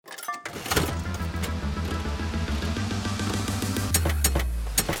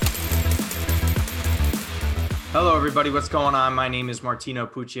Hello, everybody. What's going on? My name is Martino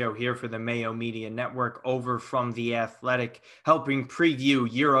Puccio here for the Mayo Media Network over from The Athletic, helping preview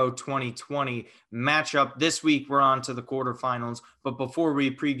Euro 2020 matchup. This week, we're on to the quarterfinals. But before we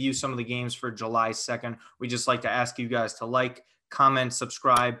preview some of the games for July 2nd, we just like to ask you guys to like, comment,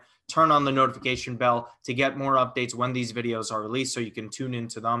 subscribe, turn on the notification bell to get more updates when these videos are released so you can tune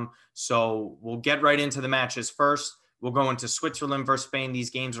into them. So we'll get right into the matches first. We'll go into Switzerland versus Spain. These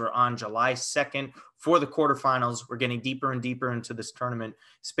games are on July 2nd for the quarterfinals. We're getting deeper and deeper into this tournament.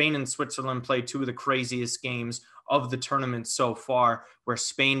 Spain and Switzerland played two of the craziest games of the tournament so far, where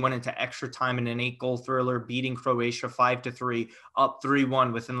Spain went into extra time in an 8-goal thriller, beating Croatia 5-3, up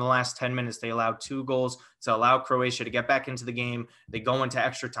 3-1 within the last 10 minutes. They allowed 2 goals to allow Croatia to get back into the game. They go into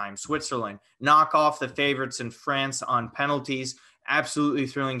extra time. Switzerland knock off the favorites in France on penalties. Absolutely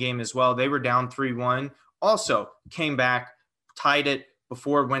thrilling game as well. They were down 3-1. Also came back, tied it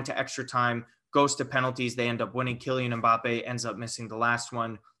before it went to extra time, goes to penalties. They end up winning. Kylian Mbappe ends up missing the last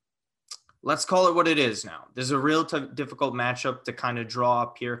one. Let's call it what it is now. There's a real difficult matchup to kind of draw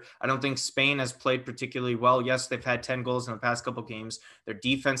up here. I don't think Spain has played particularly well. Yes, they've had 10 goals in the past couple games. Their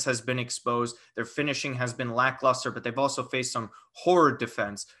defense has been exposed. Their finishing has been lackluster, but they've also faced some horrid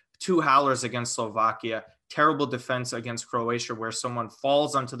defense. 2 howlers against Slovakia, terrible defense against Croatia where someone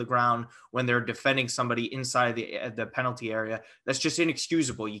falls onto the ground when they're defending somebody inside the penalty area. That's just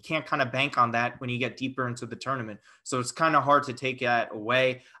inexcusable. You can't kind of bank on that when you get deeper into the tournament. So it's kind of hard to take that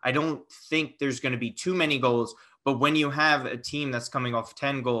away. I don't think there's going to be too many goals, but when you have a team that's coming off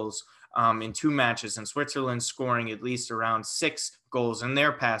 10 goals in 2 matches and Switzerland scoring at least around 6 goals in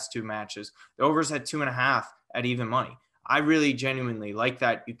their past 2 matches, the overs at 2.5 at even money. I really genuinely like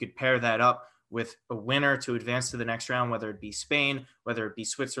that. You could pair that up with a winner to advance to the next round, whether it be Spain, whether it be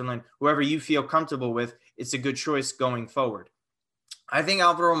Switzerland, whoever you feel comfortable with, it's a good choice going forward. I think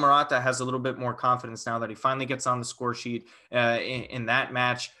Alvaro Morata has a little bit more confidence now that he finally gets on the score sheet in that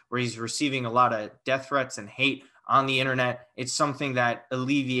match where he's receiving a lot of death threats and hate on the internet. It's something that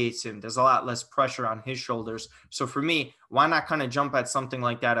alleviates him. There's a lot less pressure on his shoulders. So for me, why not kind of jump at something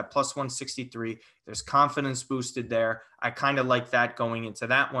like that at plus 163? There's confidence boosted there. I kind of like that going into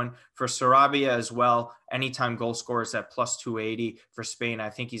that one. For Sarabia as well, anytime goal scorers at plus 280 for Spain. I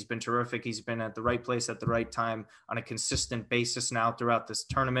think he's been terrific. He's been at the right place at the right time on a consistent basis now throughout this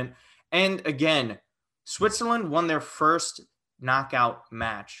tournament. And again, Switzerland won their first knockout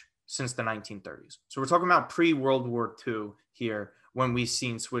match since the 1930s. So we're talking about pre-World War II here when we've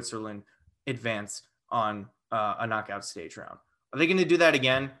seen Switzerland advance on a knockout stage round. Are they going to do that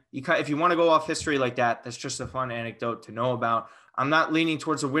again? If you want to go off history like that, that's just a fun anecdote to know about. I'm not leaning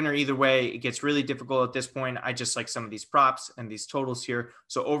towards a winner either way. It gets really difficult at this point. I just like some of these props and these totals here.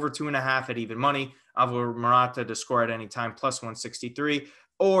 So over 2.5 at even money. Alvaro Morata to score at any time, plus 163.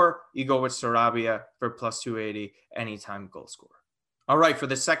 Or you go with Sarabia for plus 280, anytime goal scorer. All right, for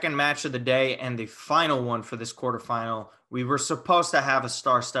the second match of the day and the final one for this quarterfinal, we were supposed to have a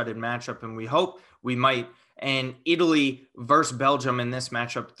star-studded matchup, and we hope we might. And Italy versus Belgium in this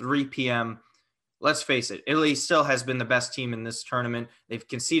matchup, 3 p.m. Let's face it, Italy still has been the best team in this tournament. They've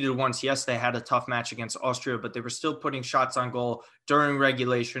conceded once. Yes, they had a tough match against Austria, but they were still putting shots on goal during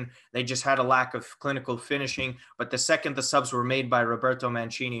regulation. They just had a lack of clinical finishing. But the second the subs were made by Roberto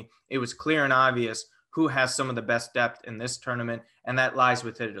Mancini, it was clear and obvious who has some of the best depth in this tournament, and that lies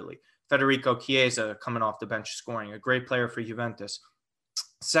with Italy. Federico Chiesa coming off the bench scoring, a great player for Juventus.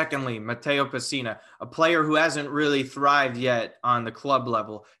 Secondly, Matteo Pessina, a player who hasn't really thrived yet on the club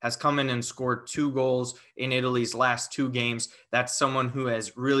level, has come in and scored 2 goals in Italy's last 2 games. That's someone who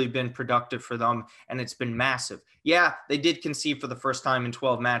has really been productive for them, and it's been massive. Yeah, they did concede for the first time in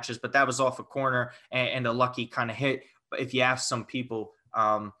 12 matches, but that was off a corner and a lucky kind of hit, if you ask some people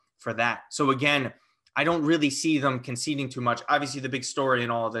for that. So again, I don't really see them conceding too much. Obviously, the big story in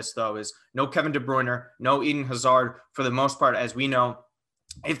all of this, though, is no Kevin De Bruyne, no Eden Hazard. For the most part, as we know,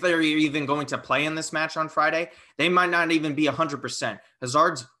 if they're even going to play in this match on Friday, they might not even be 100%.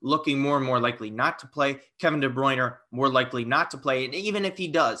 Hazard's looking more and more likely not to play. Kevin De Bruyne more likely not to play. And even if he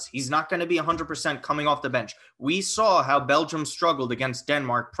does, he's not going to be 100% coming off the bench. We saw how Belgium struggled against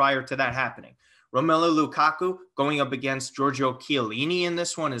Denmark prior to that happening. Romelu Lukaku going up against Giorgio Chiellini in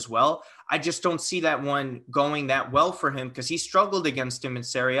this one as well. I just don't see that one going that well for him because he struggled against him in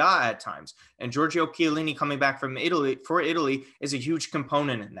Serie A at times. And Giorgio Chiellini coming back from Italy is a huge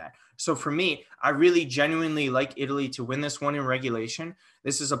component in that. So for me, I really genuinely like Italy to win this one in regulation.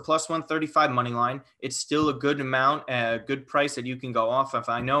 This is a plus 135 money line. It's still a good amount, a good price that you can go off of.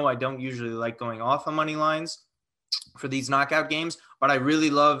 I know I don't usually like going off on money lines, for these knockout games, but I really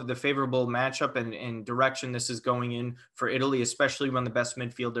love the favorable matchup and direction this is going in for Italy, especially when the best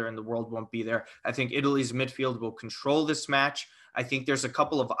midfielder in the world won't be there. I think Italy's midfield will control this match. I think there's a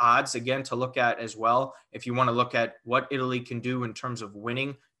couple of odds again to look at as well. If you want to look at what Italy can do in terms of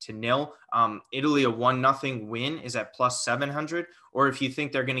winning to nil, Italy, a 1-0 win is at plus 700. Or if you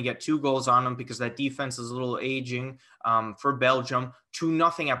think they're going to get 2 goals on them because that defense is a little aging for Belgium,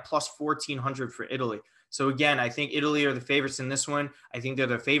 2-0 at plus 1400 for Italy. So again, I think Italy are the favorites in this one. I think they're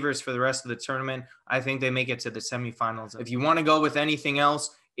the favorites for the rest of the tournament. I think they make it to the semifinals. If you want to go with anything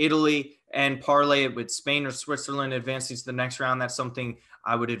else, Italy, and parlay it with Spain or Switzerland advancing to the next round, that's something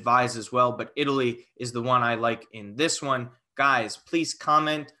I would advise as well. But Italy is the one I like in this one. Guys, please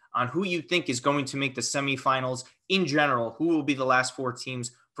comment on who you think is going to make the semifinals in general. Who will be the last 4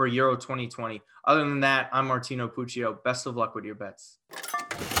 teams for Euro 2020? Other than that, I'm Martino Puccio. Best of luck with your bets.